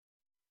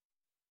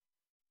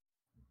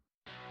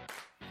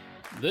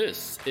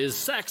This is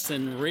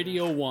Saxon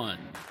Radio 1,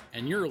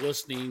 and you're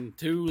listening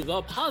to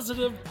The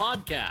Positive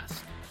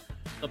Podcast,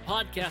 the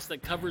podcast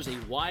that covers a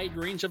wide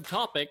range of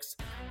topics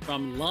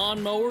from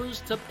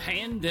lawnmowers to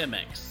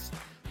pandemics.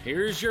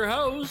 Here's your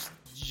host,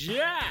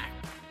 Jack.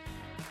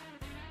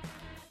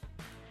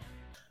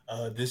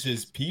 This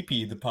is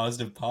PP, The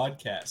Positive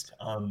Podcast.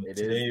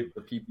 Today is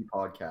the PP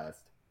Podcast.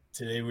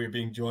 Today we're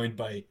being joined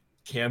by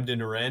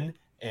Camden Wren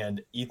and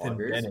Ethan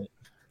Bennett.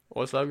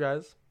 What's up,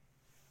 guys?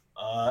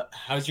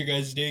 How's your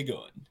guys' day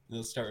going?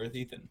 We'll start with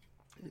Ethan.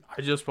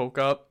 I just woke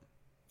up.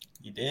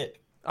 You did?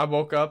 I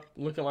woke up,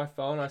 looked at my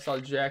phone, I saw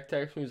Jack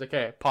text me. He was like,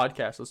 hey,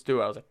 podcast, let's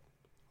do it. I was like,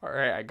 all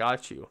right, I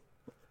got you.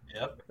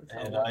 Yep.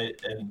 And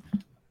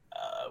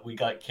we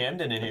got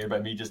Camden in here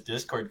by me just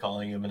Discord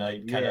calling him, and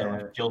I kind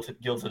of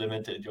guilted him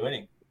into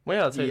joining. Well,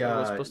 yeah, that's how it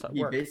was supposed to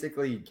work. He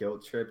basically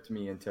guilt-tripped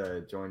me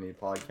into joining the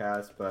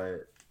podcast,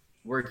 but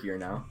we're here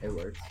now. It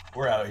works.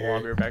 We're out here. Well,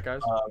 I'll be right back,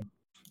 guys.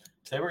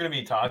 Today we're going to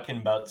be talking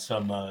about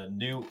some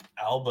new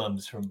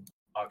albums from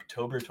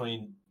October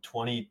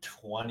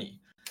 2020.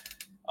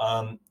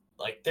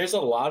 There's a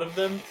lot of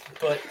them,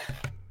 but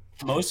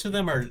most of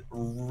them are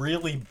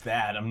really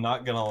bad. I'm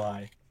not going to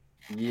lie.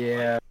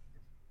 Yeah.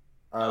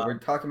 We're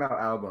talking about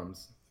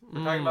albums.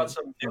 We're talking about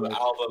some new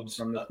albums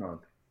from this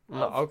month.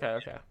 Okay.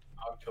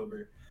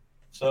 October.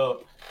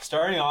 So,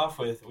 starting off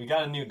with, we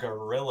got a new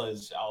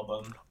Gorillaz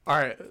album. All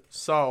right,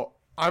 so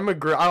I like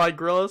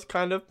Gorillaz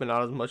kind of, but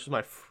not as much as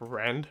my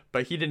friend.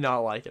 But he did not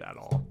like it at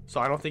all,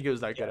 so I don't think it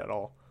was that good at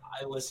all.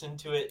 I listened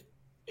to it.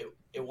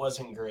 It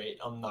wasn't great.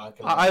 I'm not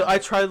gonna. I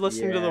tried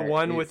listening to the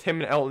one with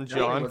him and Elton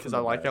John because I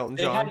like Elton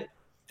John.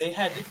 They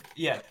had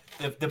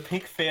the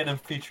Pink Phantom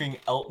featuring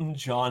Elton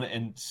John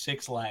and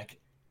Six Lack.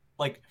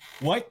 Like,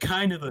 what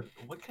kind of a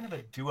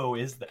duo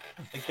is that?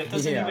 Like, that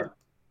doesn't even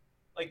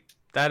like.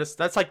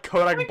 That's like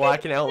Kodak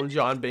Black and Elton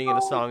John being in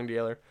a song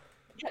together.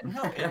 Yeah,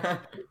 no.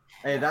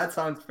 Hey, that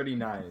sounds pretty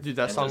nice. Dude,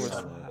 that song was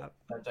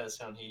that does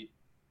sound heat.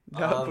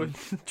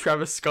 With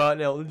Travis Scott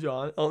and Elton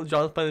John. Elton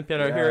John's playing the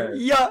piano here.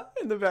 Yeah,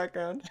 in the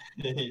background.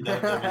 That'd be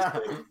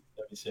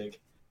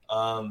sick.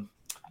 I'm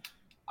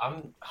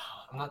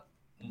not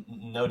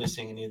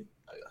noticing any of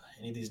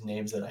these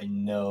names that I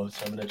know,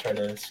 so I'm gonna try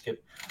to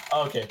skip.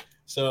 Oh, okay,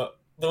 so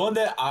the one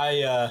that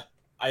I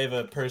have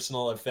a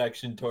personal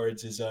affection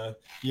towards is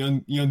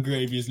Young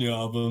Gravy's new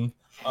album.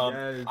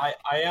 Yes. I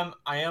am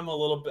a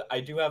little bit.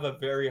 I do have a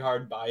very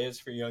hard bias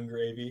for Young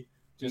Gravy,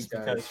 just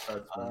because. I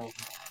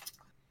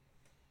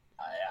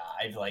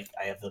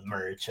have the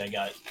merch. I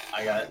got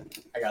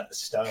the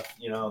stuff.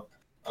 You know,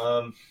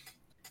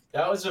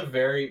 that was a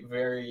very,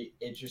 very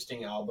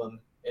interesting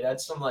album. It had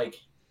some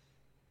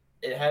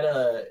it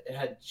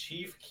had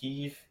Chief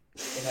Keef.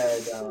 It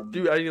had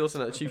dude, I need to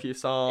listen to that Chief Keef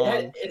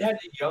song. It had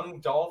Young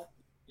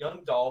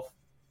Dolph,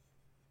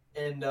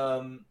 and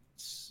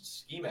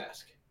Ski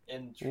Mask.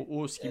 And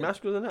Ski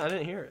Mask was in it? I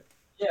didn't hear it.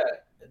 Yeah,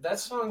 that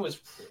song was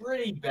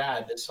pretty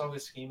bad. That song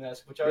with Ski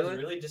Mask, which I was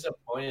really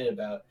disappointed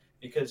about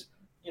because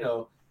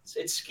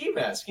it's Ski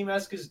Mask. Ski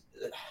Mask is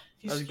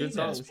he's good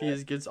songs.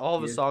 All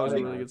of his songs are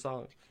really good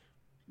songs.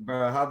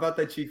 Bro, how about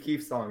the Chief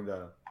Keef song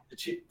though?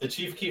 The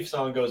Chief Keef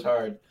song goes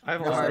hard. I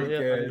haven't listened to it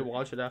yet. I need to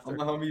watch it after. All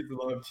the homies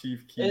love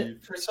Chief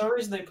Keef. For some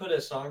reason, they put a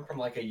song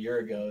from a year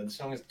ago. The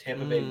song is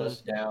Tampa Bay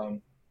Bust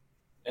Down,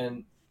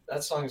 and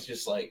that song is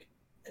just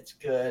it's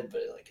good,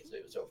 but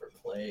it was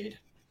overplayed.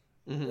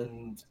 Mm-hmm.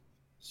 And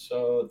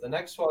so the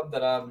next one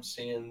that I'm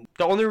seeing,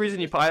 the only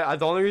reason I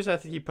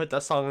think he put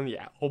that song on the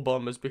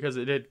album is because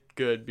it did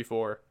good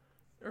before,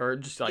 or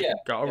just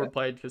got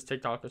overplayed because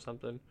TikTok or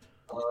something.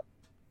 1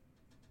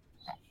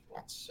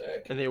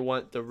 sec. And they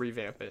want to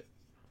revamp it.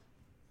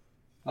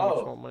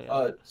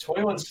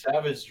 21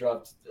 Savage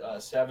dropped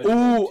Savage.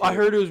 Ooh, I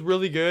heard it was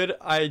really good.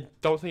 I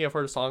don't think I've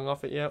heard a song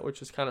off it yet, which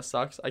just kind of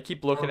sucks. I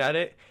keep looking at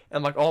it, and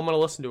I'm like, oh, I'm going to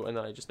listen to it, and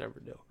then I just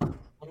never do.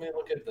 Let me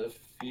look at the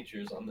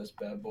features on this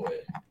bad boy.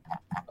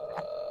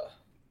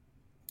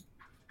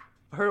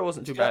 I heard it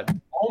wasn't too bad.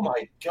 Oh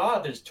my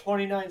god, there's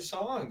 29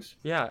 songs.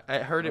 Yeah, I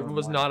heard it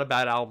was not a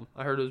bad album.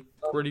 I heard it was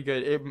pretty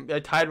good.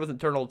 It tied with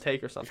Eternal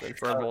Take or something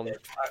for everyone.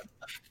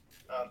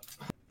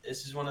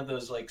 This is one of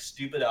those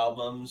stupid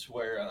albums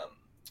where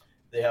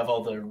they have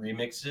all the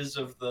remixes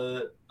of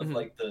the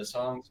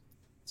songs,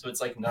 so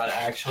it's not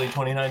actually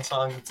 29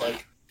 songs.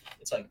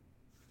 It's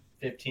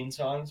 15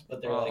 songs,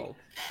 but they're all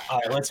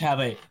right, let's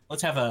have a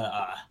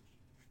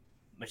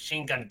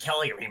Machine Gun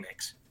Kelly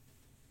remix.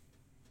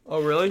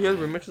 Oh really? He has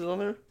remixes on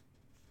there?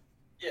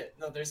 Yeah,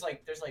 no, there's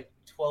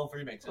 12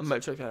 remixes. I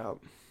might check that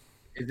out.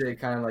 Is it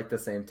kind of like the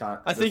same time?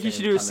 I think you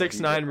should do a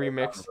 6ix9ine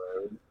remix.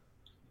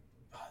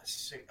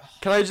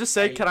 Can I just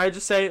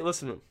say,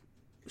 listen,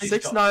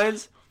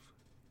 6ix9ine's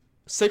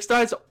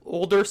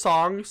older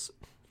songs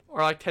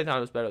are 10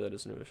 times better than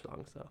his newer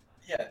songs, though.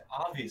 Yeah,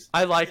 obviously.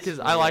 I like his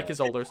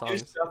older songs.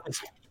 His stuff is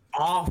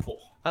awful.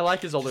 I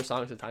like his older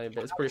songs a tiny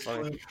bit. It's pretty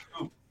funny.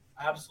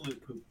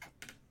 Absolute poop.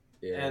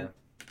 Yeah. And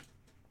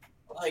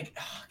I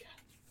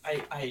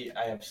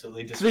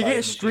absolutely despise. They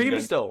get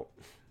streams though.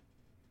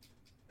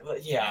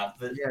 But yeah,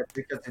 but Yeah,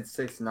 because it's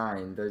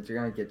 6ix9ine. They're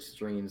gonna get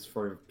streams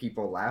for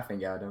people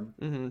laughing at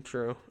him.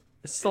 True.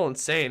 It's still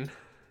insane.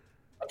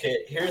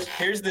 okay,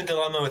 here's the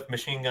dilemma with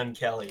Machine Gun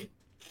Kelly.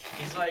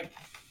 He's like,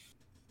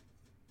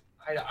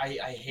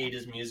 I hate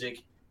his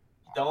music.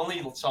 The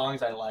only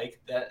songs I like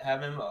that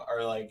have him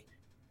are like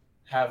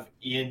have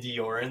Ian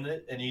Dior in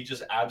it, and he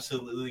just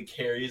absolutely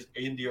carries.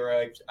 Ian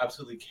Dior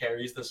absolutely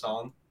carries the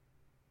song,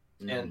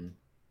 and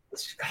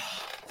it's,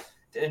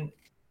 and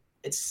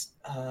it's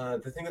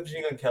the thing with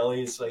Machine Gun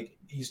Kelly is like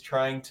he's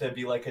trying to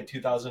be like a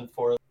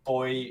 2004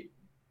 boy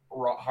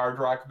hard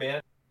rock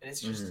band, and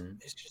it's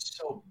just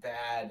so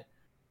bad.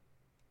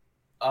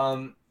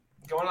 Going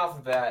off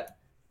of that,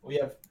 we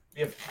have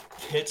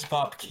Kids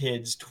Bop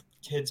Kids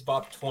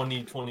Bop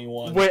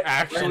 2021. Wait,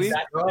 actually,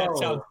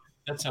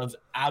 that sounds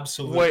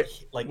absolutely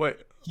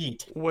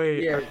heat.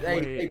 Wait. Yeah,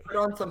 they put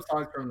on some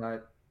songs from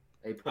that.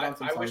 I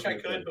wish I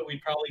could, but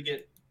we'd probably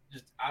get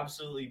just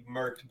absolutely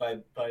murked by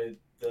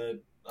the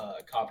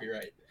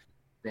copyright.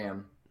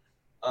 Damn.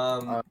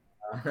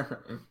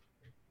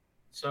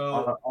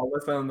 So I'll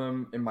listen to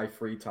them in my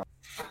free time.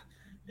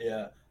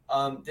 yeah.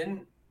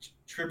 Didn't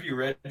Trippie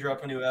Redd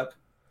drop a new ep?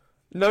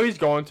 No, he's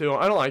going to.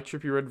 I don't like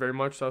Trippie Redd very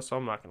much, so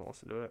I'm not gonna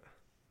listen to it.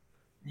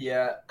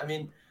 Yeah, I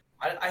mean,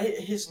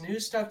 his new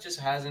stuff just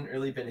hasn't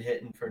really been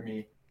hitting for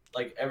me.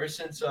 Like ever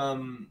since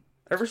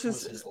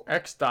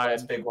X died,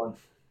 last big one.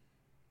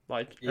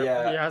 like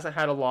Yeah. he hasn't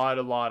had a lot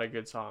of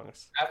good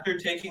songs. After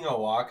Taking a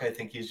Walk, I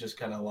think he's just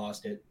kind of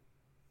lost it.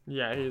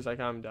 Yeah, he's like,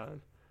 I'm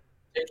done.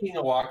 Taking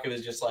a Walk, it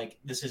was just like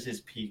this is his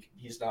peak.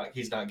 He's not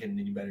getting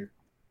any better.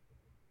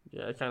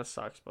 Yeah, it kind of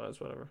sucks, but it's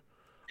whatever.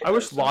 I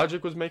wish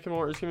Logic was making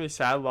more. It's gonna be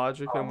sad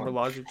Logic and more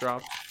Logic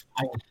drops.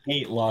 I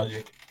hate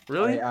Logic.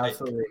 Really? I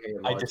absolutely hate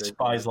Logic. I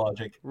despise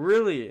Logic.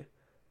 Really?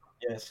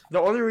 Yes. The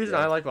only reason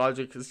I like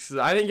Logic is because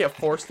I didn't get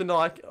forced into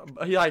like.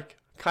 He like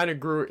kind of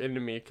grew into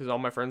me because all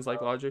my friends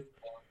like Logic.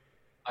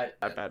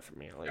 That bad for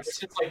me at Ever least.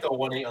 since like the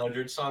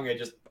 1-800 song, I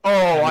just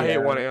I hate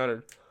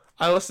 1-800.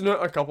 I listened to it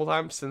a couple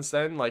times since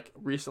then, like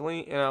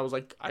recently, and I was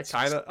like, I was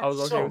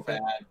okay so with it.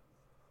 bad.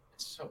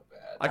 It's so bad.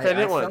 Like I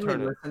didn't want to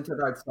turn it. listened to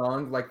that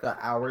song like the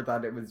hour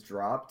that it was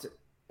dropped,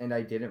 and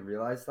I didn't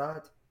realize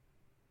that.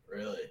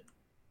 Really?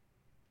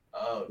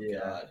 Oh Yeah.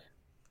 god.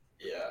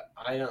 Yeah,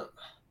 I don't.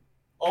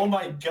 Oh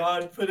my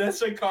god,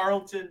 Vanessa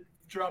Carlton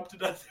dropped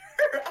another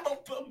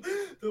album.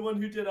 The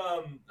one who did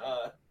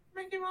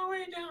Making My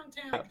Way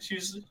Downtown.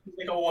 She's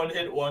like a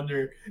one-hit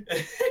wonder.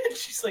 And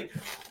she's like,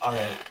 all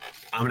right,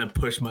 I'm gonna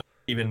push my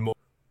even more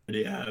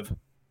than I have.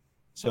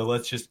 So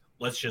let's just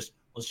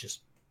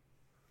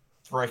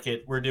frick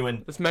it.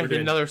 Let's make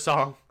another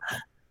song.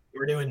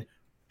 We're doing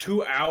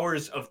 2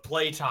 hours of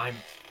playtime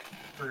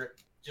for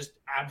just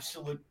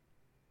absolute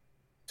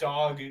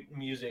dog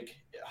music.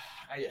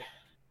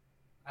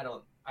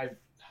 I've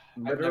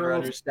never Literal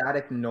understood.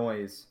 static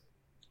noise.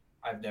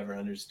 I've never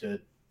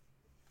understood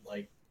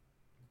like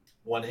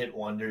one-hit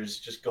wonders.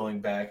 Just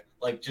going back,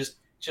 like just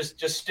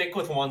stick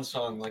with one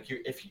song. Like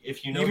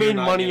if you know You you're made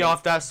not money getting-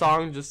 off that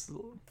song, just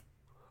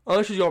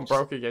unless she's going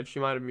broke again. She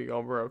might have been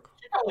going broke.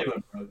 She probably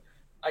went broke.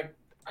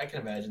 I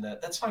can imagine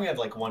that. That song had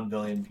like 1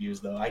 billion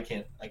views though. I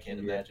can't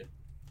imagine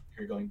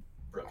you're going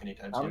broke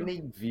anytime How soon.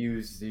 many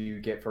views do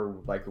you get for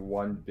like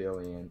 1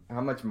 billion?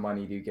 How much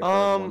money do you get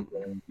for 1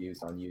 billion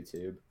views on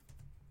YouTube?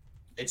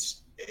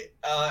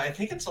 I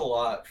think it's a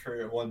lot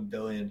for 1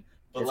 billion,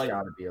 but It's like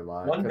gotta be a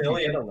lot. 1 'cause you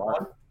million. get a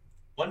lot.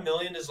 1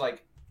 million is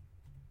like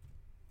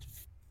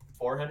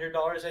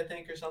 $400, I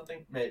think, or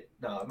something.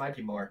 No, it might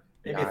be more.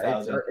 Maybe Nah,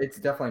 1,000. it's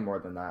definitely more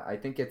than that. I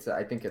think it's more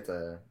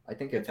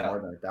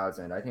 $1,000. than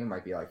 1,000. I think it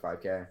might be like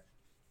 5K.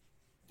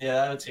 Yeah,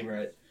 that would seem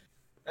right.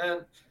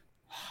 And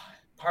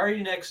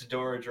Party Next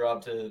Door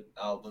dropped an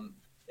album.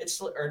 It's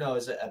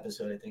is it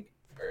episode, I think,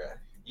 or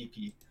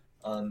EP.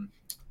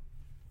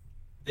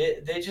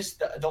 They just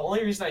the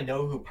only reason I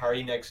know who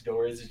Party Next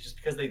Door is just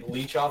because they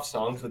leech off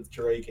songs with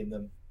Drake in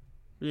them.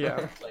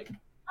 Yeah. Like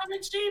I'm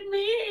in Steve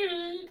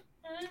me.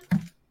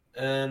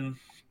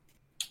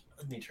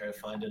 Let me try to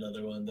find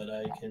another one that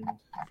I can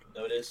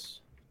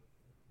notice.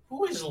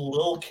 Who is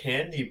Lil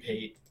Candy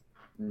Pate?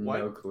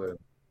 No clue.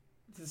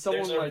 Did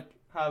someone There's a- like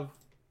have?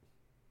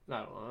 I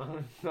don't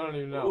know. I don't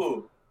even know.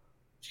 Ooh,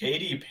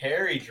 Katy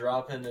Perry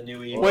dropping the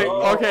new EP. Wait.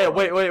 Oh. Okay.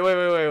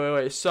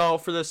 Wait. So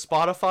for the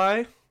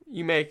Spotify,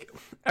 you make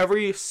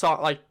every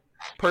song like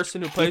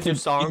person who plays your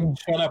song.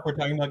 Shut up. We're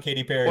talking about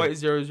Katy Perry.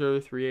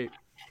 0.0038.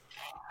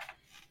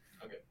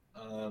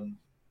 Okay.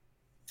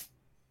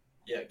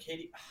 Yeah,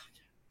 Katy.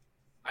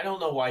 I don't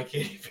know why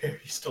Katy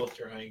Perry's still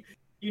trying.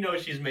 You know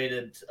she's made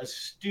a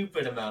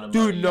stupid amount of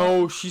money. Dude,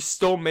 no, she's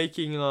still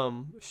making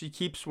she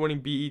keeps winning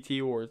BET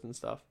awards and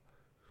stuff.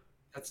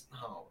 That's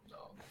no,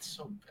 that's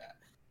so bad.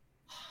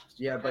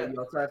 Yeah, but you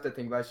also have to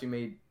think about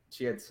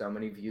she had so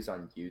many views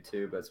on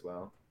YouTube as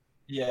well.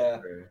 Yeah,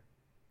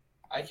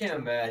 I can't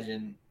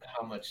imagine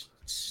how much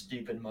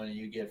stupid money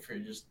you get for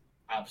just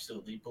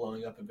absolutely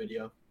blowing up a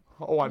video.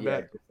 Oh, I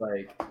Yeah, bet.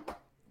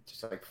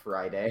 just like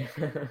Friday.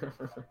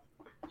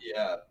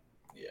 Yeah.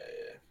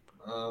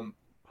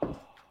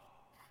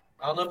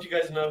 I don't know if you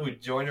guys know who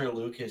Joyner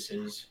Lucas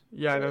is.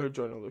 Yeah, I know who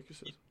Joyner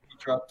Lucas is. He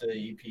dropped the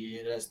EP.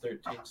 It has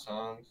 13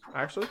 songs.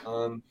 Actually?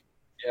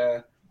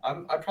 Yeah.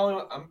 I'm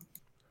probably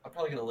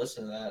gonna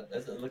listen to that.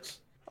 It looks.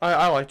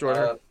 I like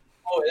Joyner.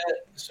 Yeah.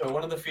 So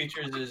one of the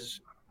features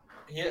is,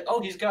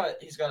 he's got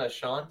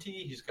Ashanti.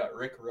 He's got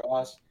Rick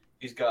Ross.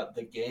 He's got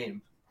The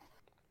Game.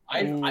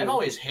 I've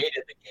always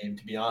hated The Game,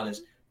 to be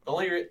honest.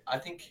 I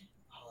think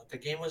The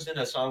Game was in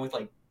a song with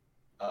like,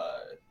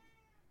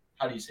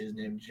 how do you say his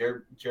name?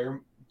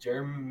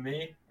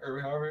 Jeremy or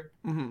however.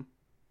 Mm-hmm.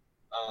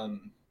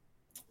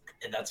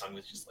 And that song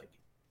was just like,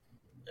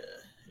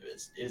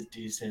 it was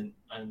decent.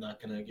 I'm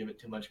not gonna give it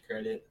too much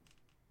credit.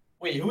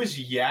 Wait, who is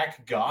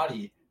Yak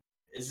Gotti?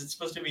 Is it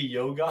supposed to be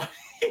Yo Gotti?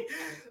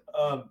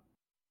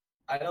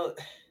 I don't.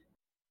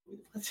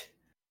 What?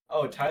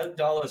 Oh, Ty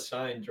Dolla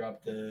 $ign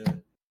dropped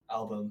the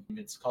album.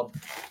 It's called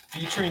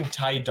featuring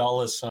Ty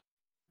Dolla $ign.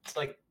 It's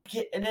like,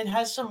 and it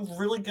has some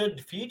really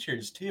good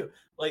features too.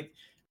 Like,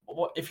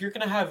 if you're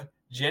gonna have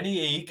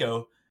Jenny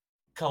Aiko,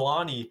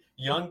 Kalani,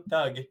 Young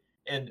Thug,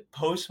 and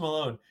Post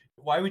Malone,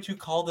 why would you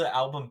call the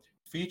album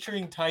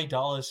featuring Ty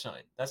Dolla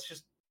 $ign? That's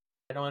just,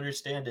 I don't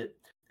understand it.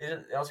 They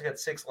also got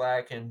 6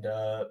 Lack, and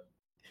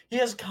he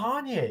has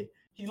Kanye.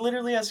 He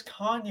literally has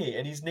Kanye,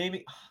 and he's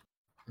naming.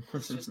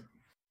 It's just,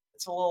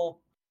 it's a little.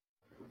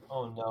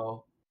 Oh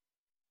no.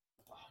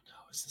 Oh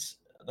no. Is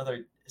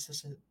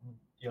this a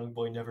Young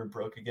Boy Never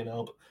Broke Again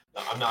album?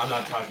 No, I'm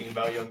not talking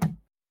about Young.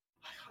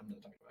 I'm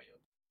not talking about Young.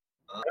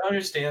 I don't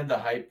understand the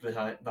hype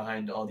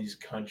behind all these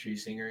country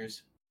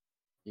singers.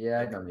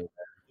 Yeah, I don't need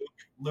that.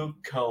 Luke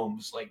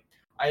Combs, like,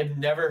 I have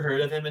never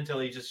heard of him until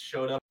he just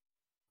showed up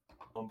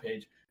on the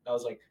homepage. I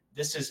was like,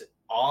 this is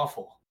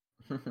awful.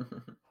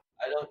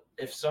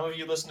 If some of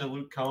you listen to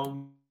Luke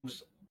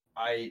Combs,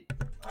 I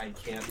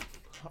can't.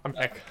 I'm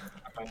back.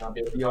 I might not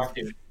be able to talk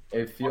to you.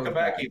 Welcome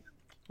back.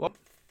 What?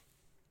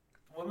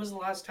 When was the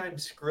last time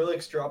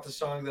Skrillex dropped a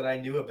song that I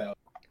knew about?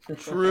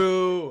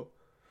 True.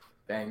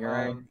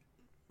 Bangarang.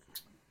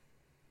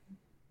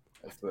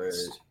 That's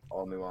the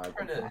only one I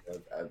can think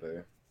of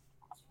ever.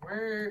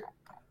 Where do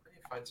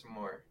you find some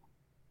more?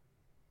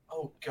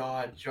 Oh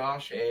God,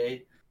 Josh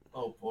A.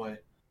 Oh boy.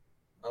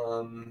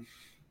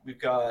 We've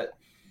got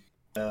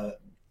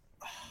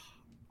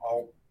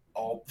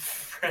all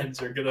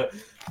friends are gonna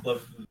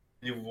love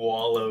the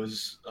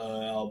Wallows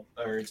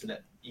or it's an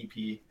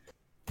EP.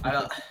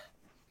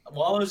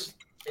 Wallows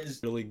is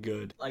Really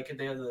good. like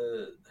they have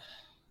the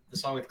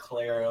song with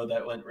Claro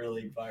that went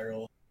really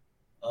viral.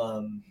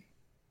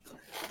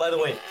 By the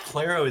way,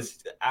 Claro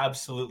is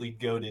absolutely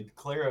goated.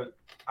 Claro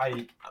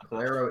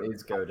Claro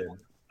is goated.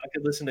 I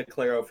could listen to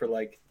Claro for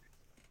like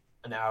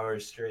an hour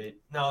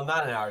straight. No,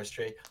 not an hour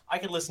straight. I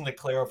could listen to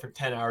Claro for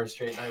 10 hours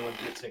straight and I wouldn't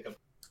get sick of it.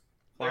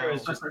 Claro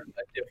is just a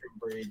different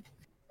breed.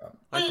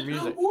 Like the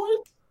music.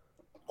 What?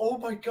 Oh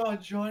my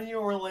God, Johnny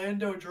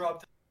Orlando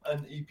dropped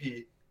an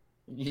EP.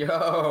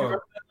 Yo.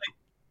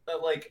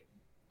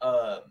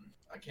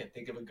 I can't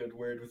think of a good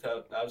word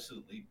without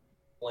absolutely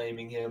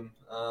blaming him.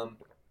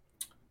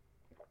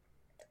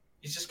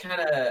 He's just kind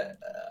of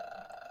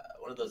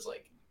one of those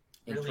like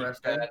really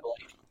bad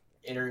like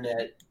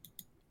internet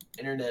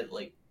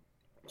like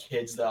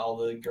kids that all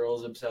the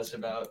girls obsess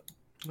about.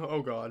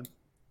 Oh God.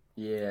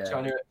 Yeah.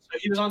 So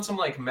he was on some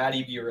like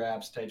Maddie B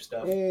raps type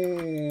stuff.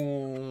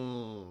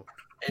 Oh.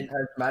 And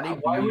Maddie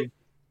why B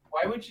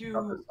would you?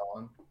 dropped a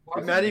song?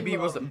 Maddie B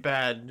wasn't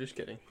bad. Just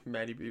kidding.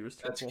 Maddie B was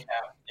That's terrible.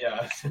 cap.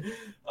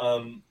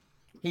 Yeah.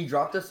 He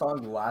dropped a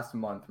song last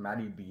month,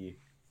 Maddie B.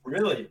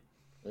 Really?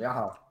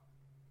 Yeah.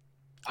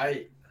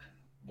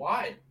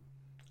 Why?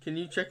 Can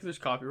you check if there's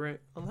copyright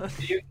on that?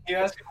 Can you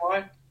ask him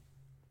why?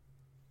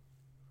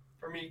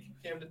 For me,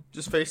 Camden.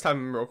 Just FaceTime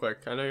him real quick.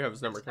 I know you have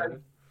his number,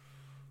 Camden.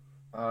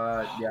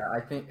 Yeah, I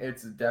think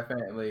it's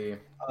definitely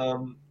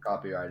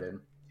copyrighted.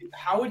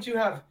 How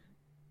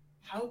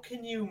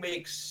can you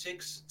make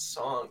 6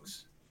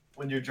 songs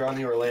when you're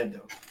Johnny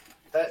Orlando?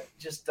 That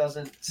just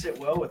doesn't sit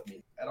well with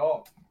me at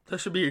all. That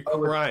should be a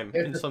crime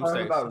in It's a some song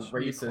states. about That should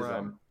be a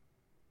crime.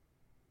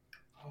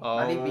 racism.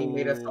 Maddie B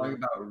made a song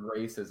about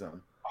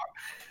racism.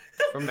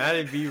 From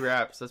Maddie B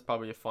raps, that's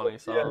probably a funny The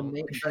song.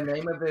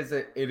 name of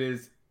it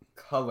is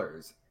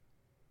Colors.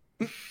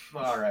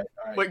 All right.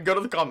 Wait, go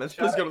to the comments.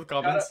 Please go to the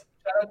comments.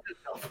 Shout out to,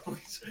 no,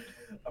 please.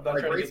 I'm not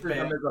Like trying to get racism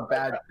banned. is a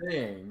bad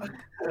thing.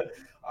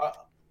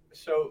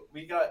 So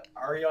we got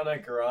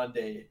Ariana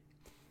Grande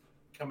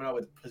coming out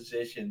with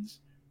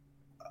Positions.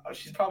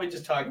 She's probably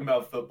just talking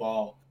about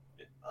football.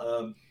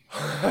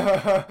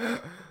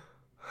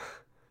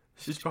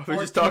 She's probably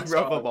just talking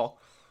about football.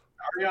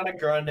 Ariana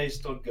Grande's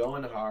still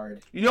going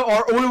hard. You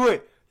know,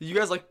 wait. Did you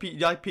guys like Pete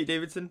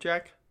Davidson,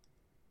 Jack?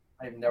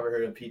 I've never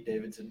heard of Pete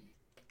Davidson.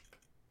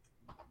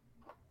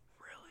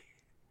 Really?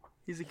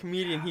 He's a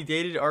comedian. He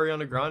dated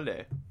Ariana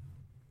Grande.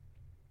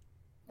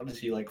 What is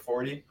he, like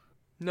 40?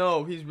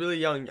 No, he's really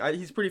young.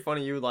 He's pretty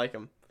funny. You would like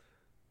him.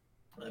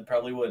 I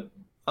probably would.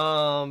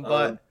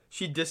 But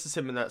she disses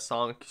him in that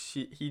song.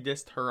 He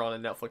dissed her on a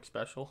Netflix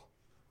special.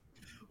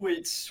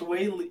 Wait,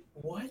 Sway Lee.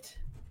 What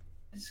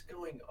is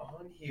going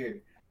on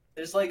here?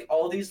 there's like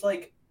all these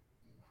like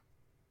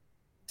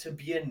to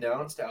be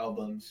announced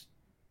albums.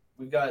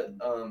 We've got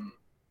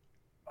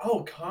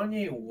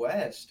Kanye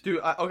West.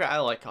 Dude, I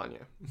like Kanye.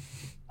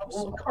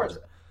 Well, of course,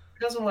 who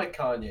doesn't like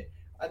Kanye?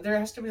 There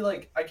has to be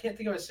like I can't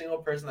think of a single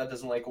person that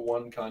doesn't like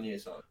one Kanye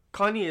song.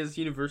 Kanye is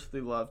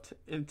universally loved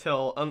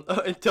until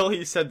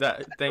he said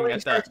that thing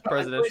at that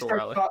presidential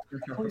rally.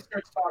 Until he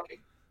starts talking.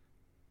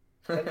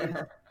 And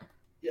then,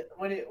 yeah,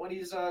 when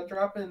he's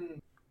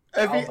dropping.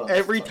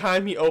 Every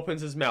time he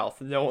opens his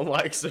mouth, no one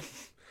likes him.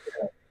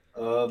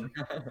 Yeah.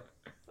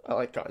 I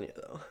like Kanye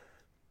though.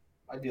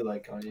 I do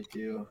like Kanye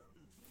too.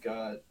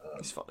 Got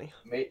he's funny.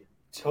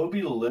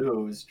 Toby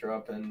Lou is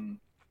dropping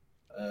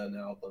an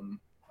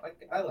album.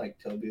 I like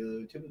Toby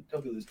Lou.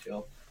 Toby Lou's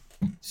chill.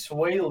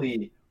 Sway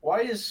Lee.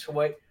 Why is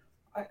Sway?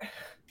 Come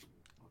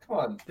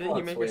on. Didn't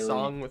he make Sway a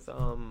song Lee. with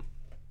I'm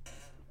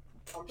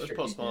It was sure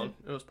Post he Malone.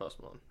 did. It was Post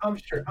Malone. I'm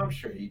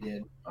sure he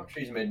did. I'm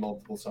sure he's made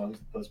multiple songs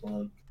with Post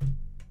Malone.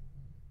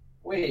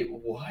 Wait,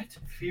 what?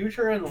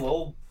 Future and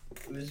Lil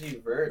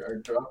Uzi Vert are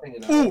dropping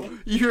an album? Ooh,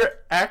 your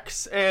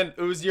X and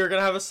Uzi are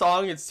gonna have a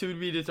song. It's to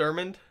be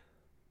determined.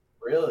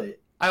 Really?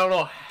 I don't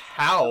know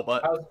how,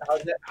 but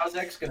How's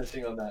X gonna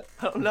sing on that?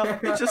 I don't know.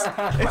 It's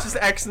just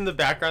X in the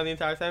background the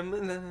entire time.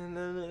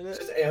 It's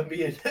just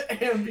ambient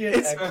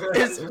It's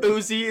X.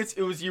 It's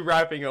Uzi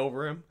rapping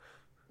over him.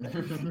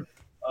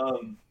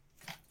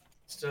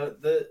 So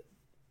the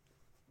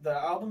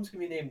album's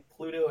gonna be named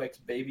Pluto X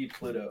Baby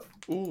Pluto.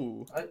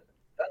 Ooh. That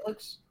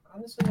looks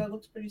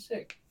pretty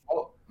sick.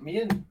 Oh,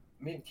 me and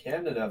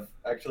Camden have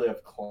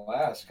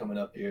class coming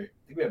up here.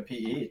 I think we have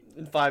PE.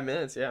 In 5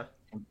 minutes, yeah.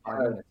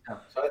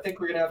 So I think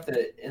we're gonna have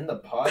to end the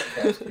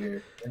podcast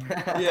here.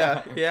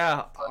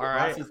 Yeah. All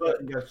right.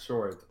 Get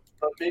short.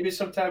 But maybe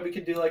sometime we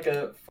could do like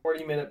a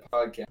 40-minute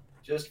podcast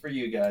just for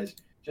you guys.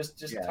 Just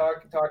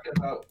talking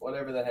about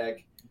whatever the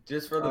heck.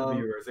 Just for the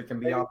viewers, it can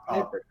be off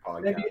topic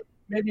podcast.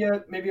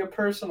 Maybe a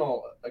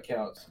personal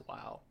account.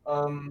 Wow.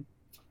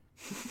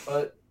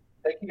 But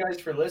thank you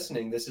guys for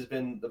listening. This has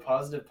been the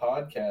Positive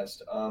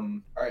Podcast.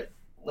 All right,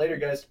 later,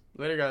 guys.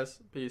 Later, guys.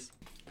 Peace.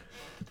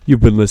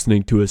 You've been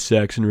listening to a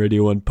Saxon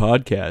Radio 1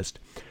 podcast.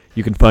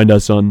 You can find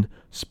us on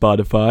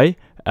Spotify,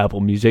 Apple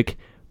Music,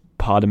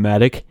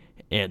 Podomatic,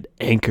 and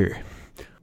Anchor.